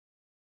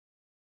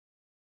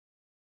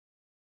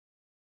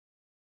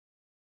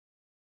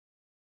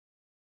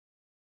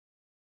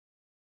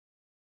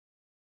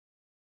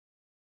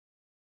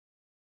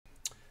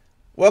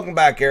Welcome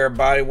back,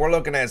 everybody. We're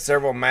looking at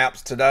several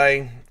maps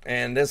today,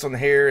 and this one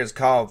here is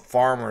called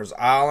Farmer's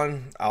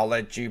Island. I'll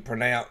let you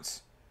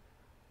pronounce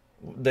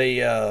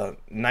the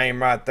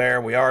name right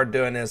there. We are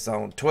doing this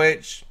on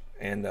Twitch,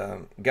 and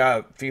got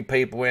a few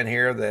people in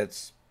here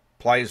that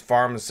plays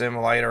Farming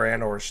Simulator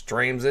and or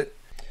streams it.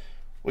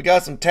 We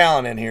got some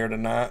talent in here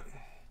tonight.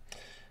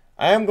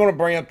 I am going to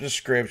bring up the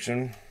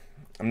description.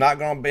 I'm not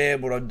going to be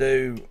able to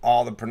do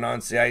all the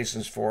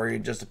pronunciations for you,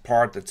 just the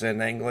part that's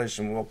in English,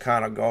 and we'll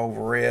kind of go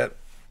over it.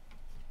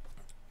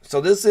 So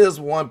this is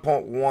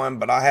 1.1,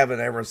 but I haven't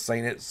ever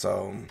seen it,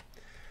 so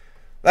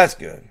that's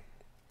good.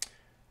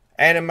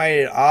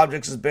 Animated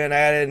objects has been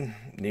added.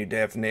 New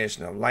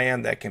definition of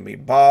land that can be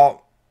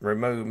bought.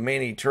 Remove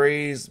many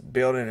trees.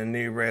 Building a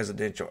new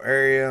residential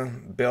area.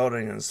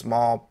 Building a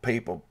small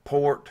people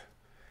port.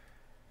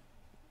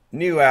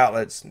 New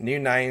outlets. New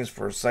names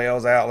for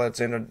sales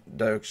outlets.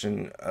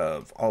 Introduction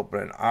of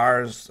opening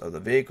hours of the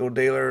vehicle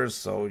dealers.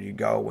 So you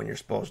go when you're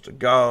supposed to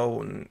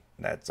go, and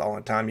that's the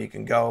only time you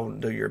can go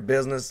and do your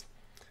business.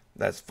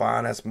 That's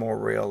fine. That's more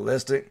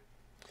realistic.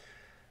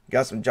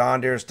 Got some John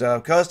Deere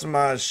stuff.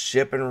 Customized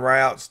shipping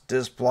routes.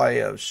 Display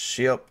of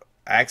ship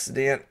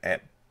accident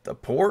at the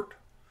port.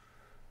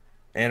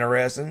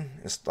 Interesting.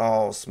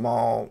 Install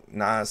small,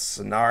 nice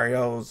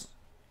scenarios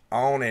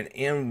on and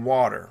in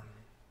water.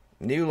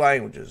 New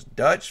languages.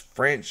 Dutch,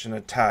 French, and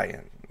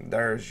Italian.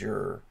 There's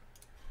your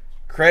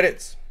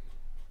credits.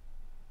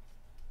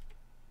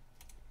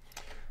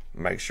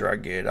 Make sure I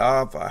get it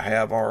off. I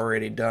have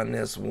already done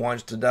this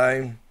once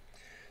today.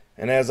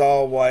 And as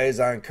always,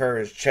 I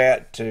encourage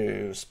chat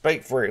to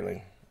speak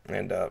freely.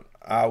 And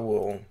I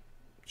will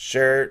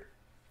share it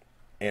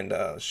and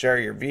share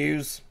your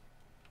views.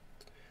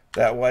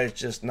 That way it's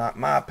just not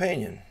my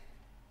opinion.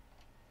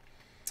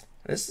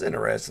 This is an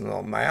interesting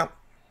little map.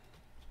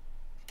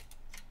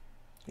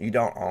 You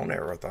don't own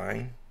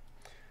everything.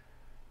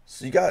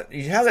 So you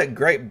have that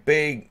great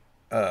big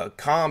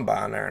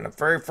combine there, and the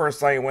very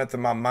first thing that went through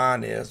my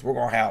mind is we're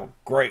gonna have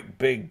great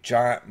big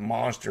giant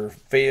monster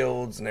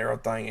fields and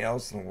everything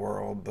else in the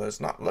world, but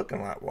it's not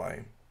looking that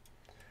way.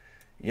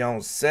 You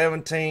own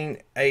 17,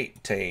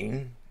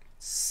 18,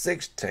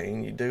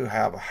 16. You do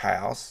have a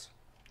house.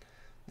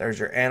 There's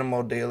your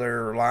animal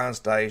dealer, line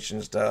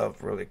station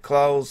stuff really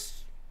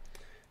close.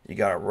 You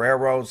got a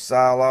railroad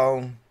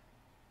silo.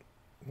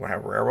 We'll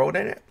have a railroad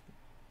in it.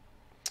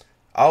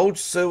 Old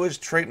sewage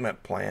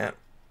treatment plant,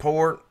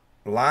 port,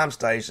 lime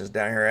stations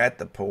down here at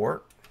the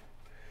port.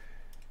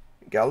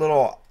 Got a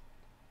little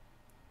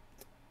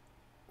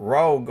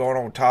road going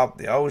on top of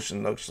the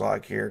ocean, looks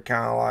like here,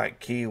 kind of like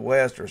Key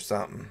West or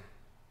something.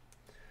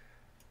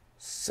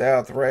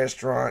 South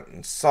Restaurant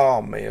and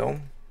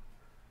Sawmill.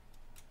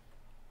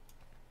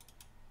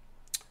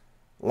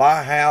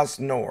 Lighthouse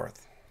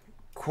North.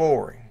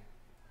 Quarry.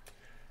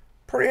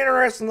 Pretty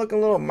interesting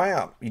looking little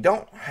map. You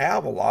don't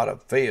have a lot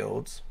of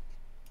fields.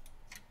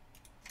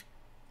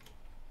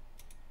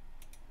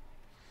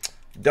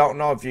 Don't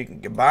know if you can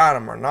combine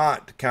them or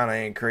not to kind of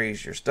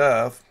increase your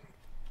stuff.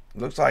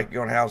 Looks like you're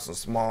going to have some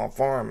small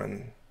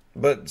farming.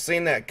 But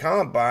seeing that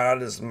combine, I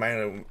just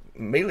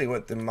immediately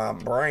went through my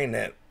brain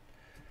that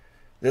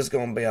this is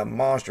going to be a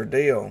monster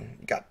deal.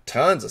 You got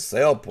tons of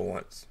sell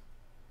points.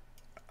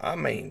 I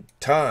mean,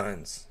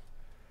 tons.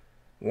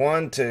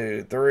 1,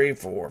 2, 3,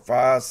 4,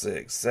 5,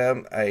 6,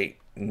 7, 8,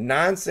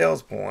 9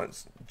 sales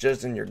points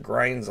just in your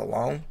grains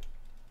alone.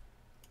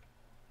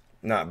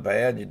 Not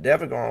bad. You're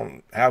definitely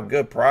going to have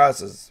good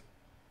prices.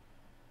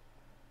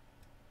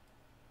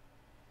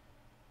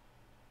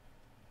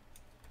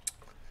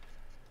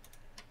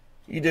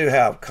 You do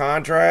have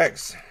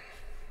contracts.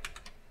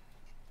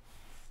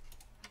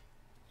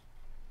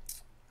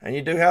 And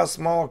you do have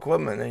small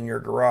equipment in your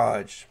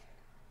garage.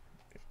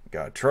 You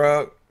got a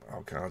truck,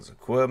 all kinds of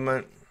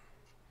equipment.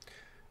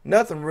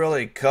 Nothing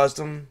really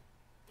custom.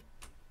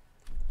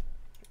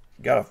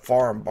 Got a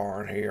farm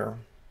barn here.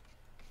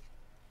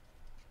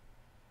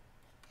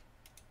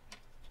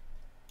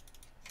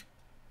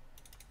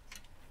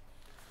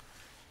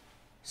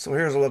 So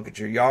here's a look at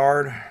your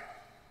yard.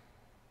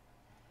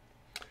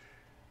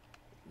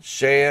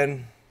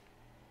 Shed.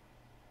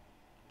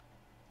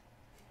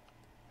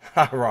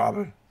 Hi,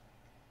 Robin.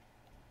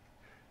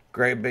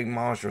 Great big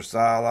monster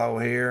silo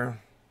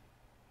here.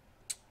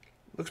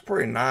 Looks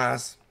pretty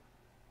nice.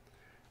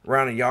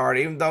 Around the yard,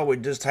 even though we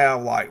just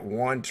have like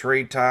one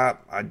tree type,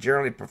 I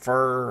generally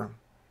prefer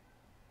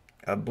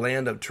a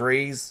blend of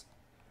trees.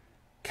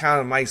 Kind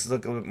of makes it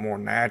look a little bit more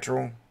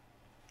natural.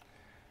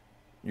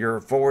 Your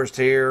forest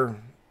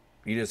here,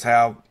 you just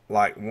have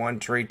like one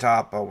tree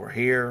top over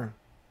here,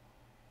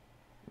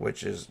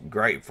 which is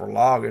great for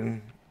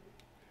logging,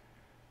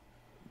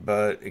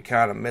 but it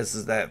kind of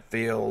misses that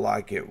feel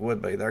like it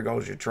would be. There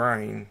goes your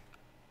train.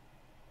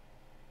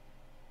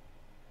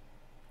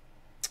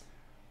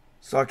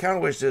 So I kind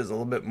of wish there was a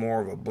little bit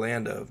more of a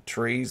blend of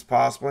trees,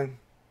 possibly.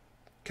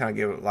 Kind of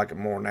give it like a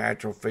more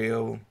natural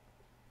feel.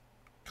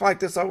 Kind of like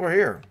this over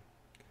here.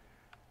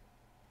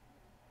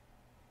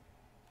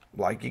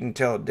 Like, you can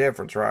tell the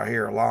difference right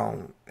here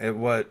alone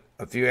and what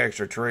a few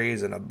extra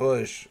trees and a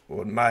bush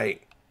would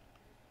make.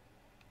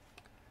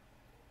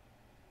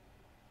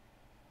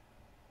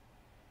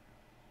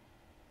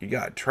 You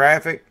got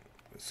traffic,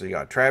 so you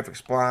got traffic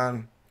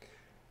spline.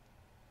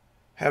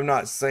 Have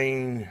not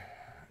seen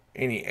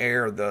any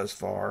air thus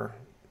far.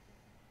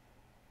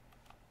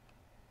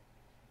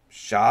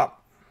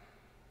 Shop.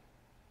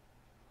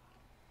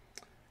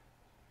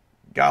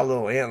 Got a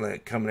little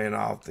inlet coming in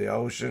off the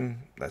ocean.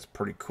 That's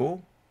pretty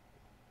cool.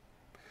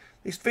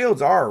 These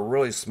fields are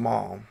really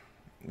small.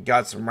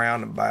 Got some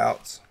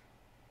roundabouts.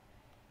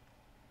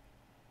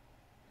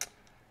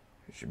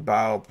 Here's your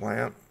bio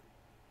plant.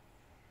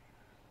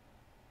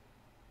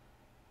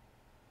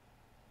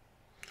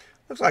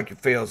 Looks like your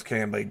fields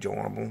can be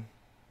joinable.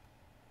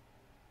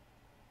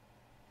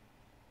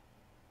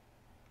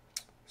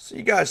 So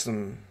you got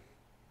some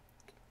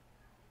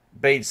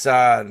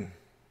beachside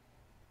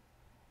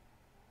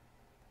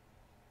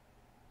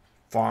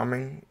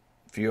farming.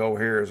 A few over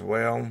here as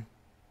well.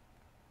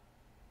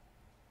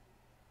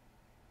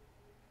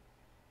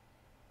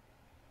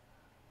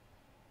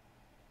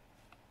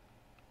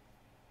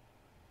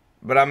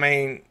 But I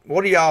mean,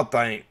 what do y'all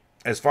think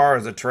as far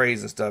as the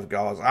trees and stuff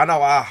goes? I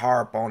know I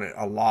harp on it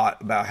a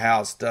lot about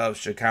how stuff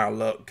should kind of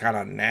look kind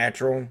of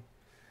natural.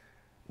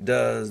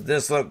 Does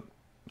this look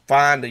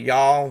fine to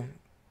y'all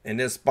in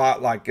this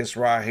spot like this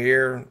right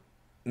here?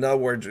 In other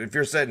words, if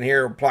you're sitting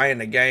here playing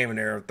the game and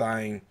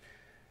everything,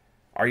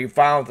 are you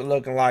fine with it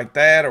looking like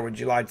that, or would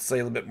you like to see a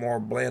little bit more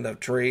blend of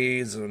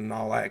trees and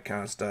all that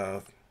kind of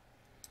stuff?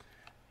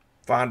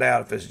 Find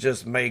out if it's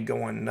just me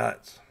going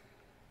nuts.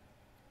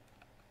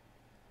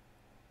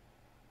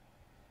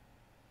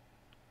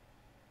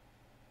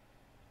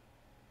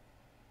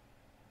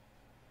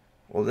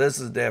 Well, this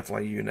is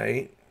definitely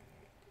unique.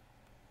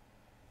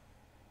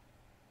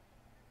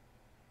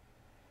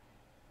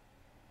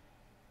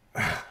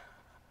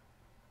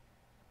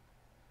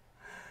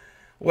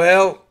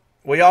 Well,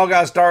 we all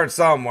got to start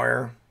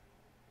somewhere.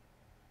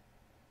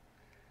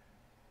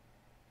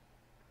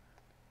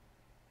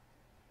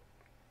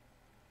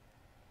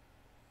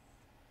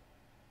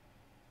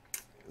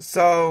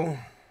 So,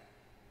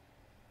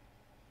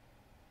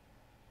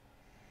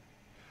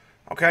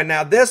 okay,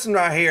 now this one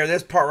right here,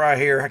 this part right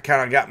here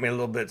kind of got me a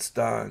little bit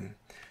stunned.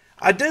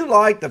 I do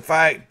like the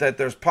fact that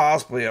there's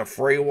possibly a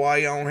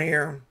freeway on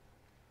here.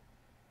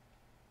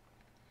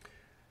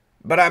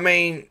 But I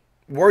mean,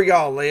 where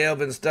y'all live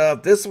and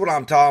stuff, this is what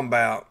I'm talking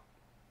about.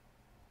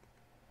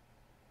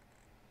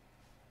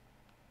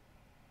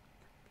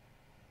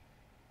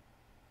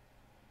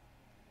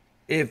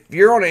 If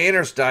you're on the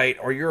interstate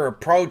or you're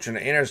approaching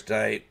the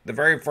interstate, the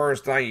very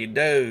first thing you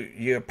do,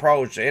 you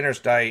approach the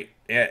interstate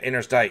at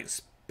interstate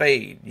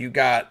speed. You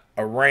got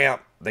a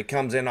ramp that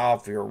comes in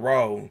off your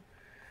road.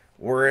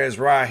 Whereas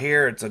right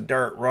here, it's a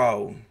dirt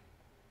road,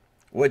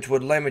 which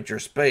would limit your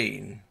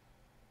speed.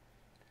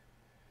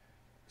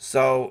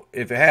 So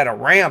if it had a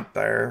ramp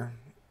there,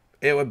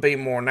 it would be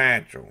more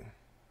natural.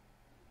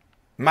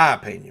 My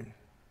opinion.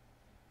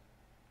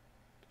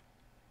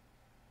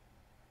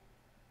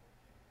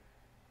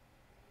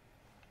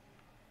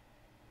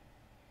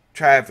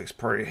 Traffic's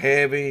pretty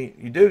heavy.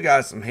 You do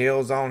got some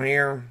hills on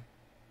here,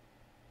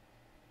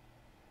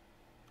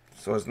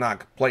 so it's not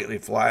completely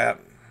flat.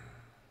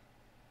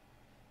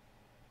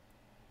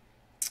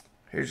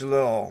 Here's your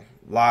little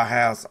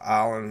lighthouse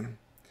island.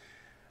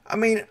 I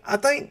mean, I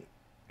think,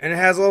 and it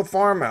has a little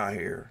farm out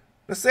here.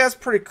 Let's say that's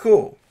pretty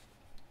cool.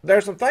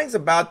 There's some things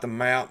about the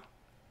map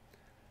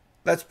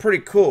that's pretty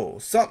cool.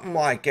 Something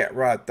like that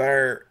right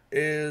there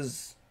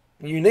is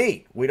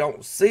unique. We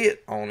don't see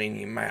it on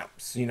any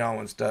maps, you know,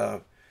 and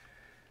stuff.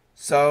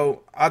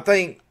 So I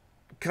think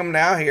coming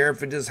out here,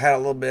 if it just had a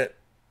little bit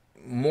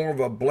more of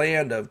a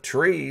blend of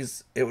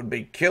trees, it would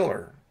be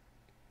killer.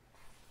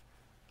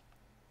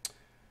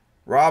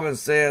 Robin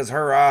says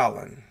her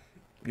island.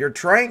 Your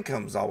train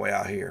comes all the way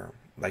out here.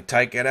 They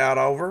take it out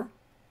over.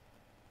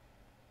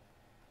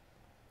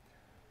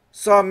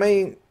 So I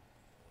mean,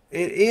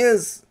 it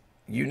is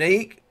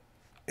unique.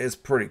 It's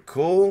pretty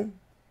cool.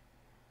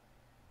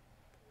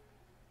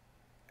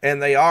 And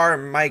they are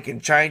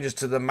making changes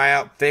to the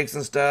map,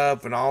 fixing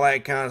stuff and all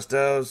that kind of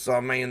stuff. So,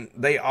 I mean,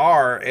 they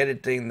are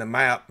editing the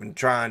map and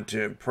trying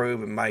to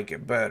improve and make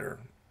it better.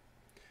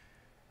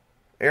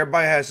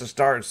 Everybody has to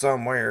start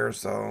somewhere,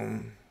 so.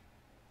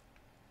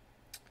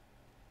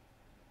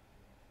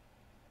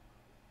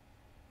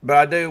 But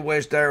I do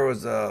wish there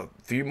was a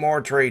few more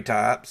tree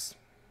types.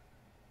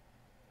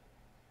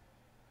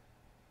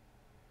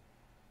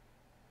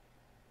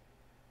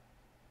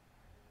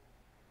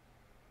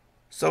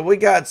 So we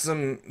got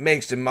some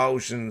mixed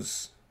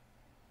emotions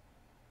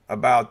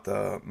about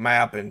the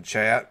map in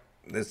chat.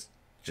 This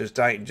just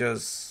ain't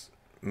just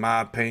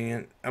my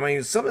opinion. I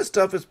mean, some of the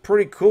stuff is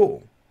pretty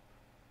cool.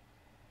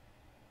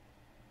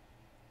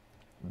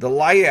 The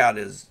layout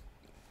is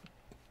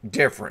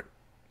different.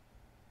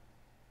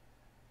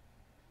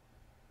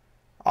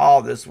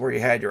 Oh, this is where you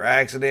had your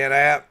accident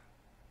app.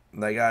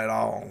 They got it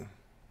all.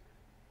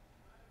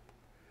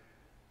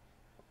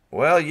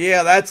 Well,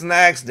 yeah, that's an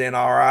accident,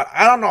 all right.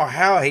 I don't know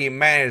how he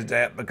managed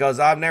that because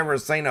I've never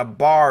seen a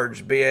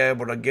barge be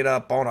able to get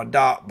up on a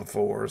dock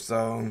before.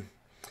 So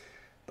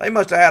they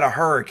must have had a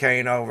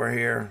hurricane over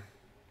here.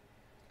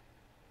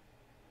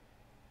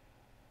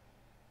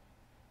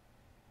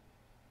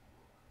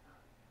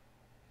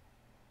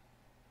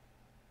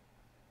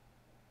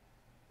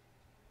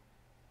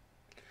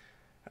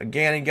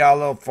 Again, he got a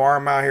little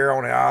farm out here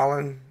on the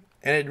island,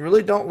 and it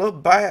really don't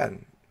look bad.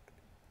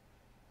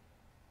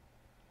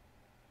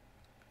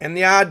 And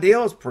the idea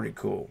is pretty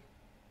cool.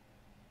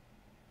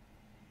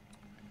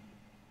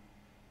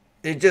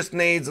 It just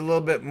needs a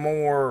little bit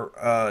more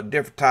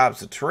different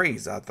types of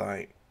trees, I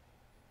think.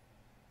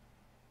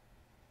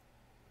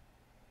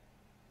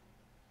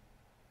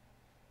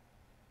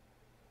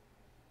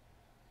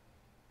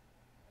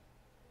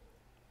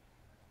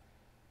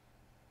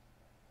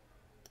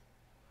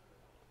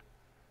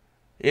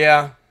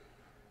 Yeah.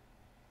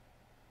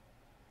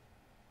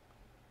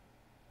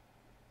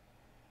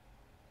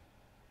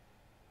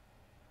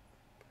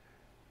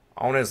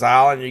 On this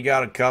island, you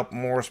got a couple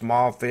more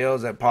small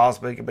fields that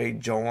possibly could be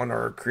joined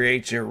or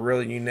create you a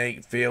really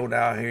unique field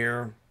out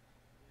here.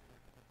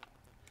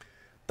 I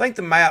think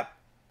the map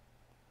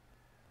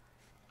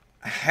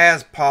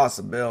has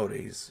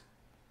possibilities.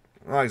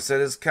 Like I said,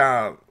 this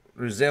kind of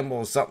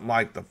resembles something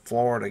like the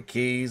Florida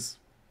Keys.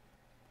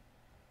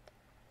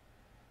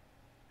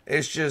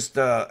 It's just,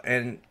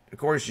 and of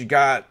course, you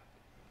got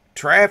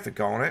traffic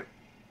on it.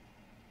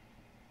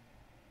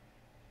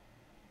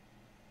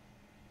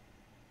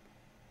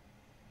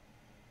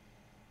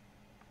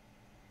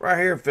 Right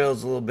here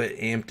feels a little bit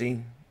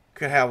empty.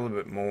 Could have a little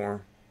bit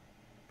more.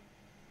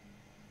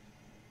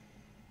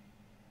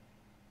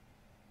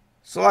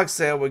 So like I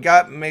said, we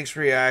got mixed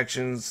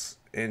reactions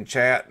in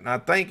chat. And I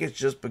think it's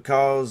just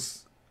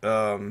because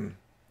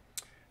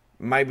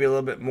maybe a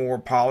little bit more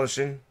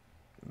polishing.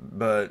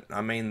 But,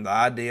 I mean, the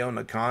idea and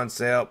the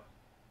concept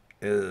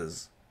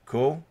is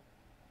cool.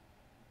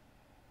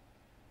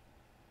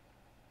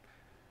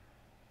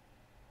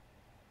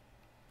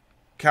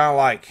 Kind of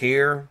like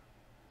here.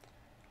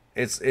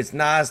 It's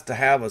nice to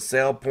have a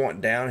sail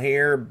point down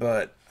here,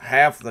 but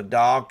half the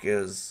dock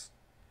is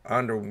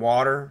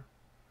underwater.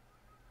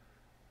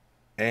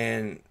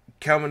 And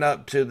coming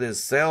up to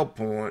this sail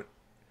point,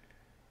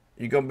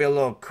 you're going to be a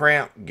little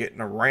cramped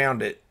getting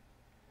around it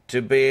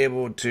to be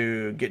able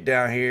to get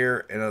down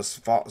here in a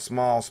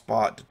small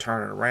spot to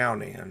turn it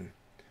around in.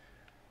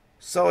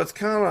 So it's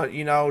kind of,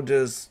 you know,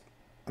 just,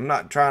 I'm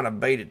not trying to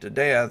beat it to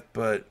death,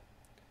 but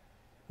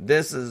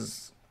this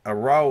is a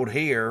road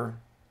here,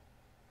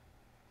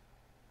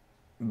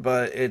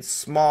 but it's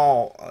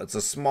small. It's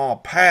a small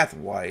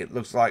pathway. It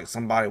looks like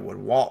somebody would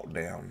walk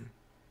down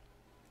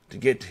to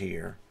get to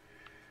here.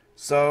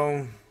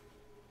 So,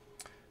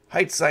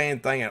 hate to say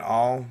anything at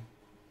all,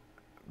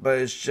 but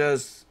it's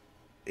just,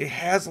 it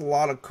has a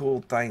lot of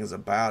cool things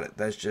about it.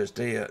 That's just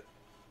it.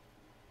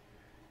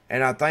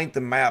 And I think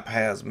the map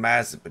has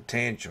massive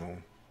potential.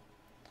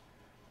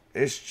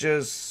 It's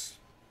just,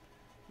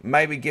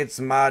 maybe get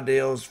some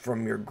ideas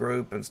from your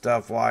group and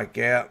stuff like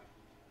that.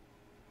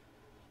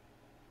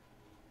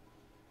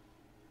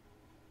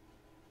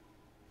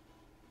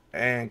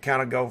 And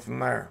kind of go from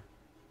there.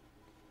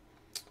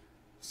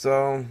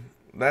 So,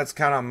 that's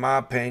kind of my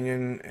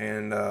opinion.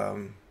 And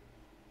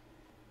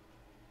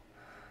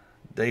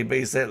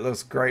DB said it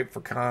looks great for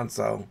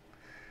console.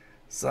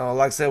 So,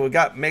 like I said, we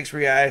got mixed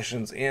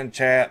reactions in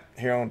chat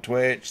here on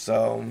Twitch.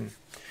 So,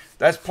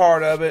 that's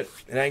part of it.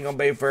 It ain't going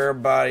to be for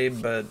everybody,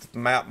 but if the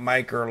map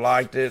maker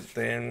liked it,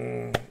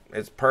 then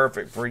it's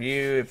perfect for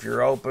you. If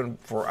you're open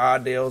for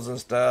ideals and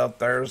stuff,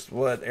 there's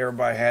what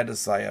everybody had to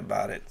say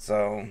about it.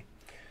 So,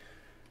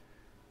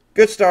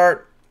 good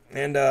start,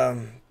 and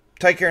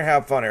take care and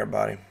have fun,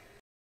 everybody.